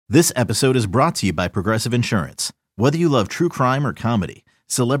This episode is brought to you by Progressive Insurance. Whether you love true crime or comedy,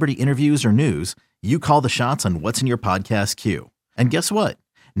 celebrity interviews or news, you call the shots on what's in your podcast queue. And guess what?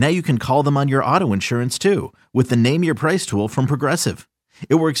 Now you can call them on your auto insurance too with the Name Your Price tool from Progressive.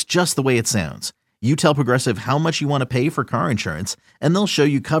 It works just the way it sounds. You tell Progressive how much you want to pay for car insurance, and they'll show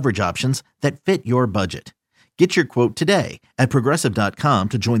you coverage options that fit your budget. Get your quote today at Progressive.com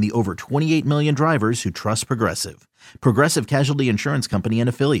to join the over 28 million drivers who trust Progressive. Progressive Casualty Insurance Company and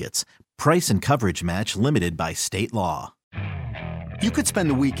Affiliates. Price and coverage match limited by state law. You could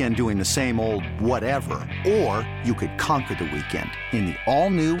spend the weekend doing the same old whatever, or you could conquer the weekend in the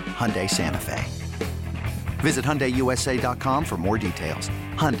all-new Hyundai Santa Fe. Visit HyundaiUSA.com for more details.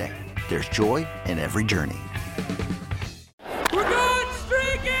 Hyundai, there's joy in every journey. We're going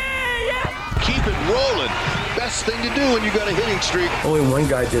streaky! Yes! Keep it rolling. Best thing to do when you got a hitting streak. Only one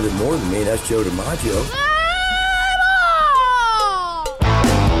guy did it more than me, that's Joe DiMaggio.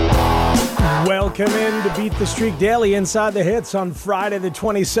 Welcome in to Beat the Streak Daily Inside the Hits on Friday the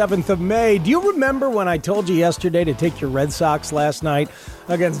 27th of May. Do you remember when I told you yesterday to take your Red Sox last night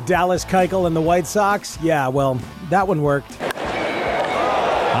against Dallas Keuchel and the White Sox? Yeah, well, that one worked.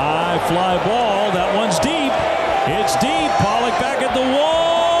 High fly ball. That one's deep. It's deep. Pollock back at the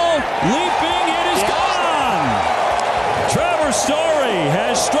wall. Leaping. It is gone. Trevor Story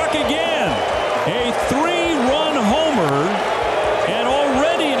has struck again. A 3-run homer. And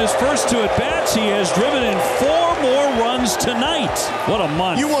already in his first two at-bats, he has driven in 4 more runs tonight. What a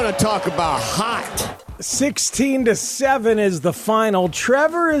month. You want to talk about hot. 16-7 is the final.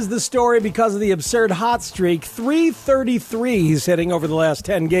 Trevor is the story because of the absurd hot streak. 333 he's hitting over the last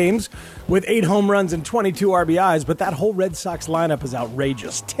 10 games with 8 home runs and 22 RBIs. But that whole Red Sox lineup is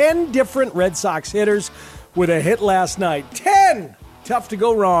outrageous. 10 different Red Sox hitters with a hit last night. 10! Tough to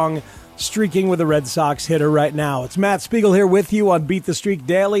go wrong. Streaking with a Red Sox hitter right now. It's Matt Spiegel here with you on Beat the Streak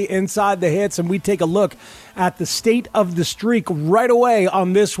Daily Inside the Hits, and we take a look at the state of the streak right away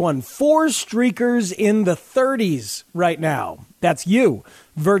on this one. 4 streakers in the 30s right now. That's you,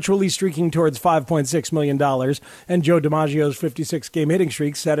 virtually streaking towards $5.6 million, and Joe DiMaggio's 56-game hitting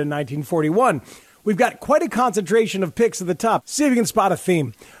streak set in 1941. We've got quite a concentration of picks at the top. See if you can spot a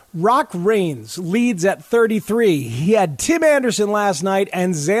theme. Rock Reigns leads at 33. He had Tim Anderson last night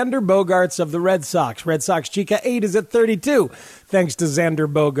and Xander Bogaerts of the Red Sox. Red Sox Chica 8 is at 32, thanks to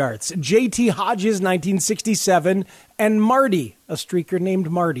Xander Bogaerts. JT Hodges, 1967, and Marty, a streaker named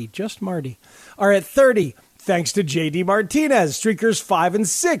Marty, just Marty, are at 30. Thanks to J.D. Martinez. Streakers 5 and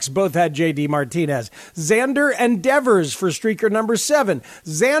 6 both had J.D. Martinez. Xander and Devers for streaker number 7.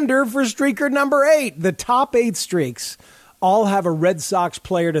 Xander for streaker number 8. The top 8 streaks all have a Red Sox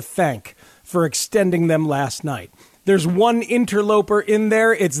player to thank for extending them last night. There's one interloper in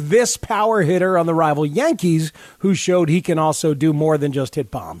there. It's this power hitter on the rival Yankees who showed he can also do more than just hit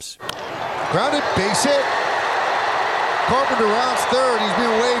bombs. Grounded, base hit. Carpenter rounds third. He's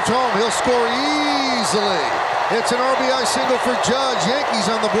being waved home. He'll score easily. It's an RBI single for Judge. Yankees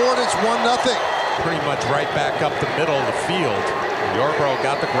on the board. It's 1-0. Pretty much right back up the middle of the field. Yarbrough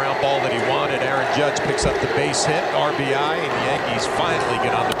got the ground ball that he wanted. Aaron Judge picks up the base hit, RBI, and the Yankees finally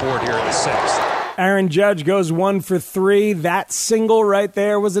get on the board here in the 6th. Aaron Judge goes 1 for 3. That single right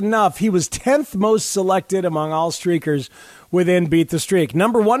there was enough. He was 10th most selected among all streakers within Beat the Streak.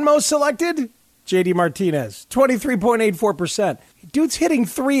 Number 1 most selected? J.D. Martinez, 23.84%. Dude's hitting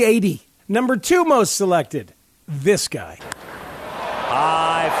 380. Number 2 most selected? This guy.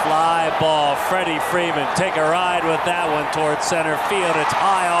 High fly ball. Freddie Freeman take a ride with that one towards center field. It's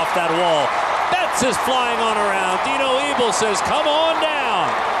high off that wall. Betts is flying on around. Dino Ebel says, come on down.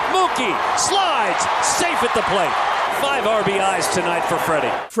 Mookie slides. Safe at the plate. 5 RBIs tonight for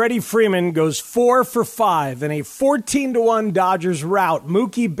Freddie. Freddie Freeman goes 4 for 5 in a 14-1 Dodgers rout.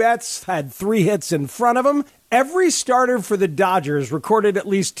 Mookie Betts had 3 hits in front of him. Every starter for the Dodgers recorded at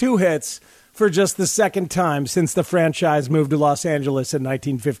least 2 hits for just the second time since the franchise moved to Los Angeles in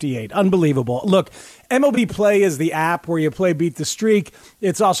 1958. Unbelievable. Look, MLB Play is the app where you play Beat the Streak.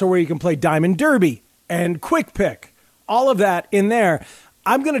 It's also where you can play Diamond Derby and Quick Pick. All of that in there.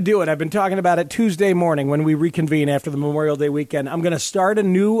 I'm going to do it. I've been talking about it Tuesday morning when we reconvene after the Memorial Day weekend. I'm going to start a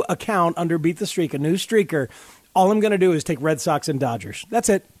new account under Beat the Streak, a new streaker. All I'm going to do is take Red Sox and Dodgers. That's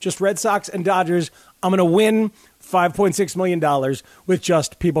it. Just Red Sox and Dodgers. I'm going to win $5.6 million with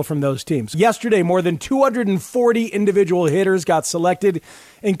just people from those teams. Yesterday, more than 240 individual hitters got selected,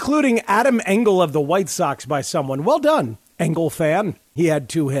 including Adam Engel of the White Sox by someone. Well done. Engel fan. He had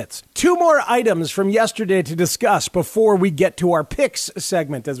 2 hits. 2 more items from yesterday to discuss before we get to our picks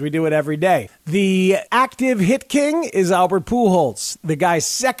segment, as we do it every day. The active hit king is Albert Pujols. The guy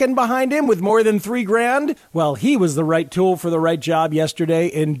second behind him with more than $3,000, well, he was the right tool for the right job yesterday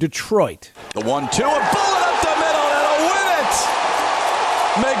in Detroit. The 1-2, a bullet up the middle, and a win it!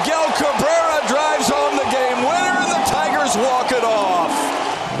 Miguel Cabrera drives home the game winner, and the Tigers walk it off.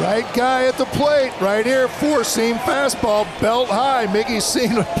 Right guy at the plate, right here, 4-seam fastball, belt high. Miggy's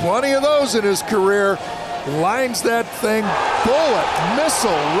seen plenty of those in his career. Lines that thing, bullet, missile,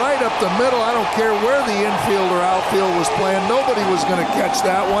 right up the middle. I don't care where the infield or outfield was playing. Nobody was going to catch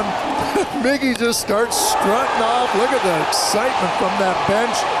that one. Miggy just starts strutting off. Look at the excitement from that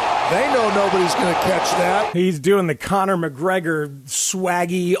bench. They know nobody's going to catch that. He's doing the Conor McGregor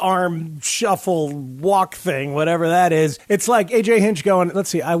swaggy arm shuffle walk thing, whatever that is. It's like A.J. Hinch going,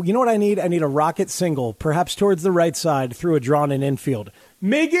 let's see, you know what I need? I need a rocket single, perhaps towards the right side through a drawn-in infield.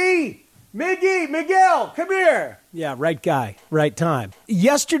 Miguel, come here. Yeah, right guy, right time.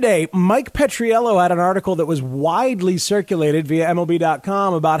 Yesterday, Mike Petriello had an article that was widely circulated via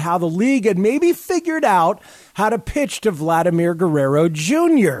MLB.com about how the league had maybe figured out how to pitch to Vladimir Guerrero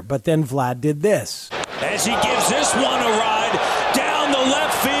Jr., but then Vlad did this. As he gives this one a ride down the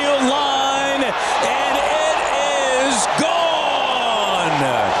left field line, and it is gone.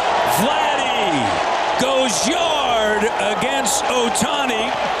 Vladdy goes yard against Ohtani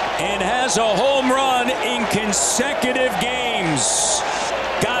and has a home run in consecutive games.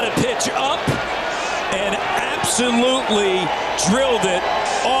 Got to pitch up and absolutely drilled it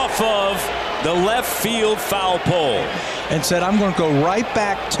off of the left field foul pole. And said, I'm going to go right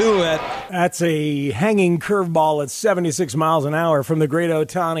back to it. That's a hanging curveball at 76 miles an hour from the great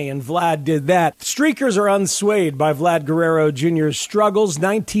Ohtani, and Vlad did that. Streakers are unswayed by Vlad Guerrero Jr.'s struggles.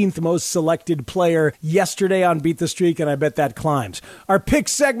 19th most selected player yesterday on Beat the Streak, and I bet that climbs. Our pick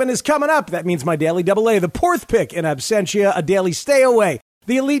segment is coming up. That means my Daily AA, the Porth Pick in absentia, a daily stay away,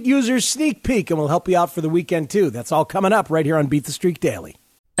 the Elite User's Sneak Peek, and we'll help you out for the weekend, too. That's all coming up right here on Beat the Streak Daily.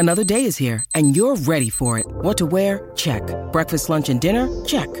 Another day is here, and you're ready for it. What to wear? Check. Breakfast, lunch, and dinner?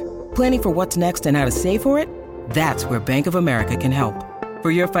 Check. Planning for what's next and how to save for it? That's where Bank of America can help. For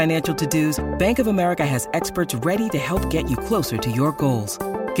your financial to-dos, Bank of America has experts ready to help get you closer to your goals.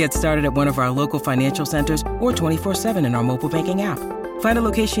 Get started at one of our local financial centers or 24/7 in our mobile banking app. Find a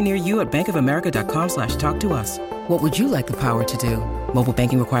location near you at bankofamerica.com/talktous. What would you like the power to do? Mobile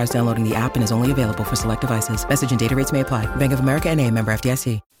banking requires downloading the app and is only available for select devices. Message and data rates may apply. Bank of America N.A., member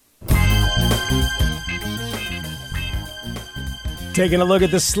FDIC. Taking a look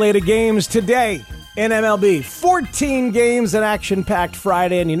at the slate of games today in MLB. 14 games, an action-packed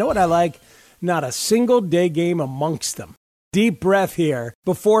Friday, and you know what I like? Not a single day game amongst them. Deep breath here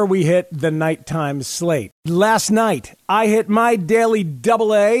before we hit the nighttime slate. Last night, I hit my daily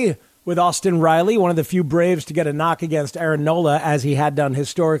AA with Austin Riley, one of the few Braves to get a knock against Aaron Nola, as he had done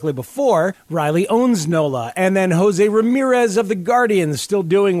historically before. Riley owns Nola. And then Jose Ramirez of the Guardians still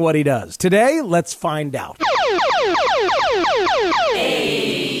doing what he does. Today, let's find out.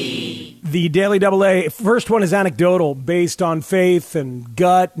 The Daily AA, first one is anecdotal, based on faith and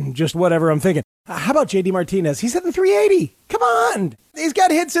gut and just whatever I'm thinking. How about JD Martinez? He's hitting 380. Come on. He's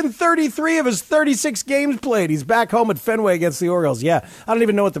got hits in 33 of his 36 games played. He's back home at Fenway against the Orioles. Yeah, I don't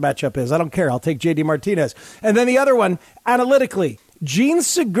even know what the matchup is. I don't care. I'll take JD Martinez. And then the other one, analytically, Gene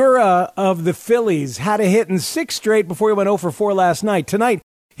Segura of the Phillies had a hit in 6 straight before he went 0 for 4 last night. Tonight,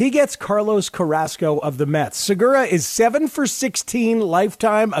 he gets Carlos Carrasco of the Mets. Segura is 7 for 16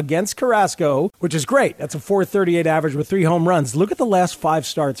 lifetime against Carrasco, which is great. That's a .438 average with 3 home runs. Look at the last 5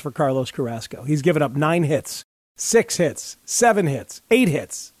 starts for Carlos Carrasco. He's given up 9 hits, 6 hits, 7 hits, 8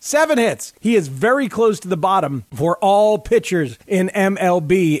 hits, 7 hits. He is very close to the bottom for all pitchers in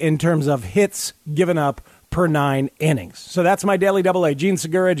MLB in terms of hits given up per 9 innings. So that's my Daily AA. Gene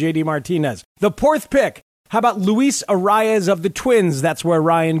Segura, JD Martinez. The Porth Pick. How about Luis Arias of the Twins? That's where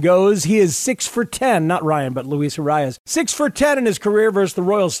Ryan goes. He is 6 for 10. Not Ryan, but Luis Arias. 6 for 10 in his career versus the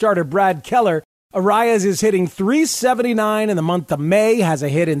Royals starter Brad Keller. Arias is hitting .379 in the month of May, has a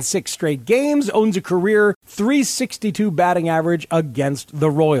hit in 6 straight games, owns a career .362 batting average against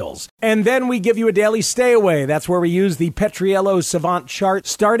the Royals. And then we give you a daily stay away. That's where we use the Petriello Savant chart,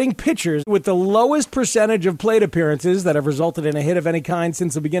 starting pitchers with the lowest percentage of plate appearances that have resulted in a hit of any kind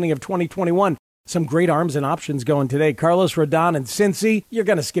since the beginning of 2021. Some great arms and options going today. Carlos Rodon in Cincy. You're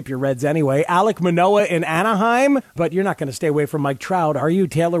going to skip your Reds anyway. Alek Manoah in Anaheim. But you're not going to stay away from Mike Trout, are you?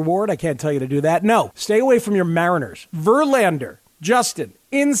 Taylor Ward? I can't tell you to do that. No. Stay away from your Mariners. Verlander. Justin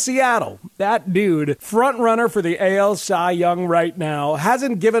in Seattle. That dude, front runner for the AL Cy Young right now,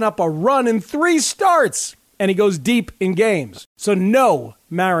 hasn't given up a run in 3 starts. and he goes deep in games. So no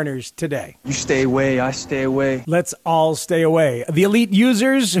Mariners today. You stay away, I stay away. Let's all stay away. The elite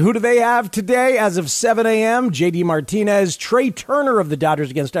users, who do they have today as of 7 a.m.? JD Martinez, Trey Turner of the Dodgers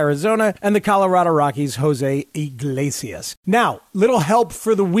against Arizona, and the Colorado Rockies' Jose Iglesias. Now, little help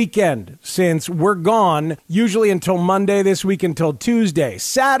for the weekend, since we're gone usually until Monday, this week until Tuesday.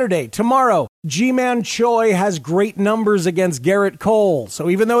 Saturday, tomorrow, Ji-Man Choi has great numbers against Garrett Cole.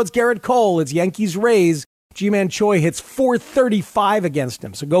 So even though it's Garrett Cole, it's Yankees-Rays, Ji-Man Choi hits .435 against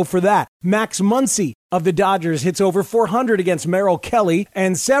him, so go for that. Max Muncy of the Dodgers hits over .400 against Merrill Kelly,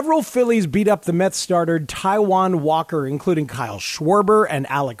 and several Phillies beat up the Mets starter Taijuan Walker, including Kyle Schwarber and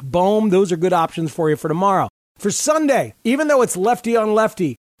Alec Boehm. Those are good options for you for tomorrow. For Sunday, even though it's lefty on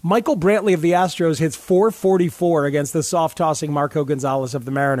lefty, Michael Brantley of the Astros hits .444 against the soft-tossing Marco Gonzalez of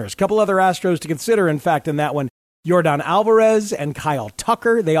the Mariners. A couple other Astros to consider, in fact, in that one. Yordan Alvarez and Kyle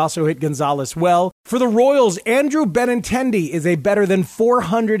Tucker, they also hit Gonzalez well. For the Royals, Andrew Benintendi is a better than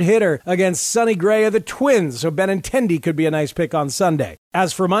 .400 hitter against Sonny Gray of the Twins, so Benintendi could be a nice pick on Sunday.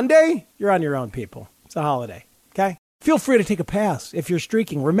 As for Monday, you're on your own, people. It's a holiday, okay? Feel free to take a pass if you're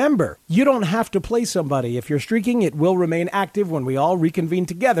streaking. Remember, you don't have to play somebody. If you're streaking, it will remain active when we all reconvene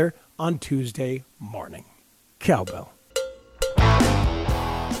together on Tuesday morning. Cowbell.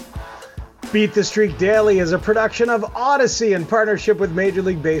 Beat the Streak Daily is a production of Odyssey in partnership with Major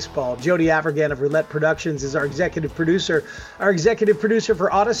League Baseball. Jody Avergan of Roulette Productions is our executive producer. Our executive producer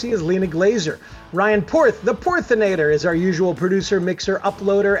for Odyssey is Lena Glazer. Ryan Porth, the Porthinator, is our usual producer, mixer,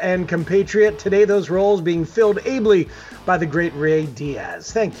 uploader, and compatriot. Today, those roles being filled ably by the great Ray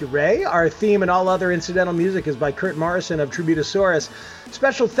Diaz. Thank you, Ray. Our theme and all other incidental music is by Kurt Morrison of Tributosaurus.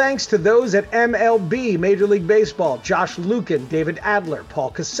 Special thanks to those at MLB, Major League Baseball, Josh Lukin, David Adler, Paul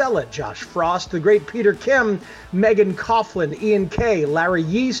Casella, Josh Frost, the great Peter Kim, Megan Coughlin, Ian Kay, Larry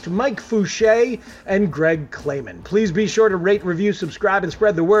Yeast, Mike Fouché, and Greg Clayman. Please be sure to rate, review, subscribe, and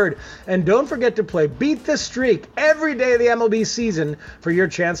spread the word. And don't forget to play Beat the Streak every day of the MLB season for your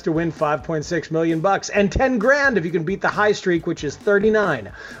chance to win $5.6 million and $10,000 if you can beat the high streak, which is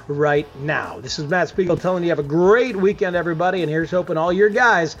 39 right now. This is Matt Spiegel telling you have a great weekend, everybody, and here's hoping all your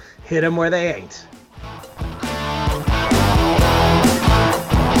guys hit them where they ain't.